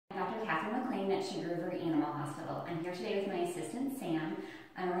at Sugar River Animal Hospital. I'm here today with my assistant, Sam,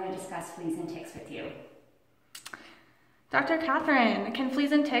 and we're going to discuss fleas and ticks with you. Dr. Catherine, can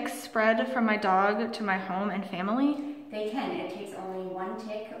fleas and ticks spread from my dog to my home and family? They can. It takes only one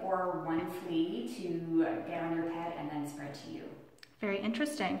tick or one flea to get on your pet and then spread to you. Very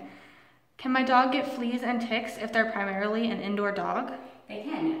interesting. Can my dog get fleas and ticks if they're primarily an indoor dog? They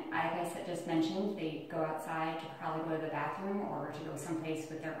can. Like I just mentioned, they go outside to probably go to the bathroom or to go someplace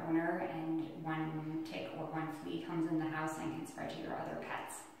with their owner, and one tick or one flea comes in the house and can spread to your other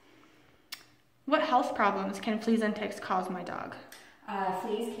pets. What health problems can fleas and ticks cause my dog?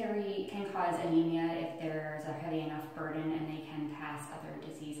 Fleas can cause anemia if there's a heavy enough burden, and they can pass other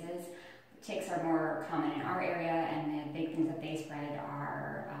diseases. Ticks are more common in our area, and the big things that they spread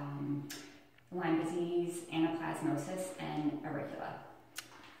are Lyme disease, anaplasmosis, and auricula.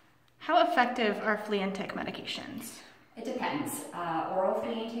 How effective are flea and tick medications? It depends. Oral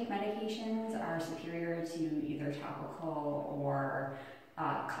flea and tick medications are superior to either topical or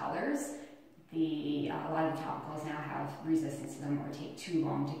collars. A lot of the topicals now have resistance to them or take too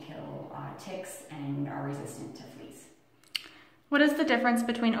long to kill ticks and are resistant to fleas. What is the difference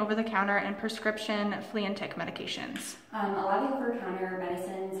between over-the-counter and prescription flea and tick medications? A lot of over-the-counter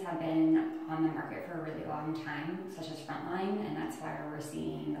medicines have been on the market for a really long time, such as Frontline, and that's why we're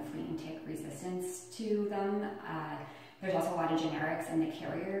seeing the flea and tick resistance to them. There's also a lot of generics, and the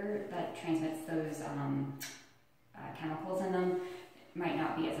carrier that transmits those chemicals in them might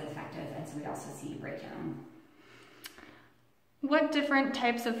not be as effective, and so we also see breakdown. What different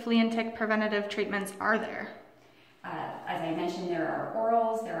types of flea and tick preventative treatments are there? As I mentioned, there are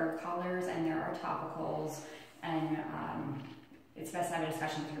orals, there are collars, and there are topicals, and it's best to have a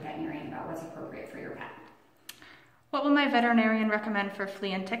discussion with your veterinarian about what's appropriate for your pet. What will my veterinarian recommend for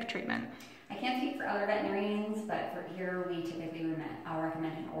flea and tick treatment? I can't speak for other veterinarians, but for here we typically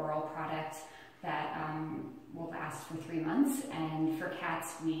recommend an oral product that will last for 3 months, and for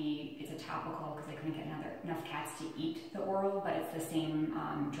cats it's a topical because they couldn't get enough cats to eat the oral, but it's the same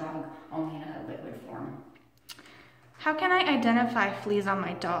drug, only in a liquid form. How can I identify fleas on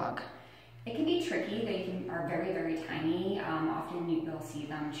my dog? It can be tricky. They are very, very tiny. Often you'll see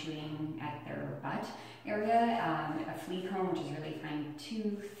them chewing at their butt area. A flea comb, which is really fine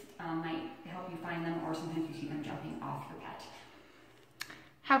tooth, might help you find them, or sometimes you see them jumping off your pet.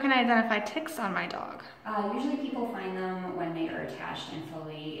 How can I identify ticks on my dog? Usually people find them when they are attached and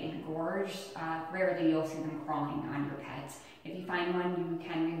fully engorged. Rarely you'll see them crawling on your pet. If you find one, you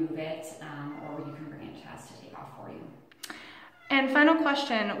can remove it, or you can bring it to us to take off for you. And final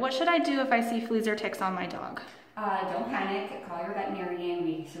question, what should I do if I see fleas or ticks on my dog? Don't panic, call your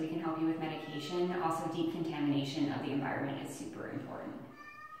veterinarian so we can help you with medication. Also, decontamination of the environment is super important.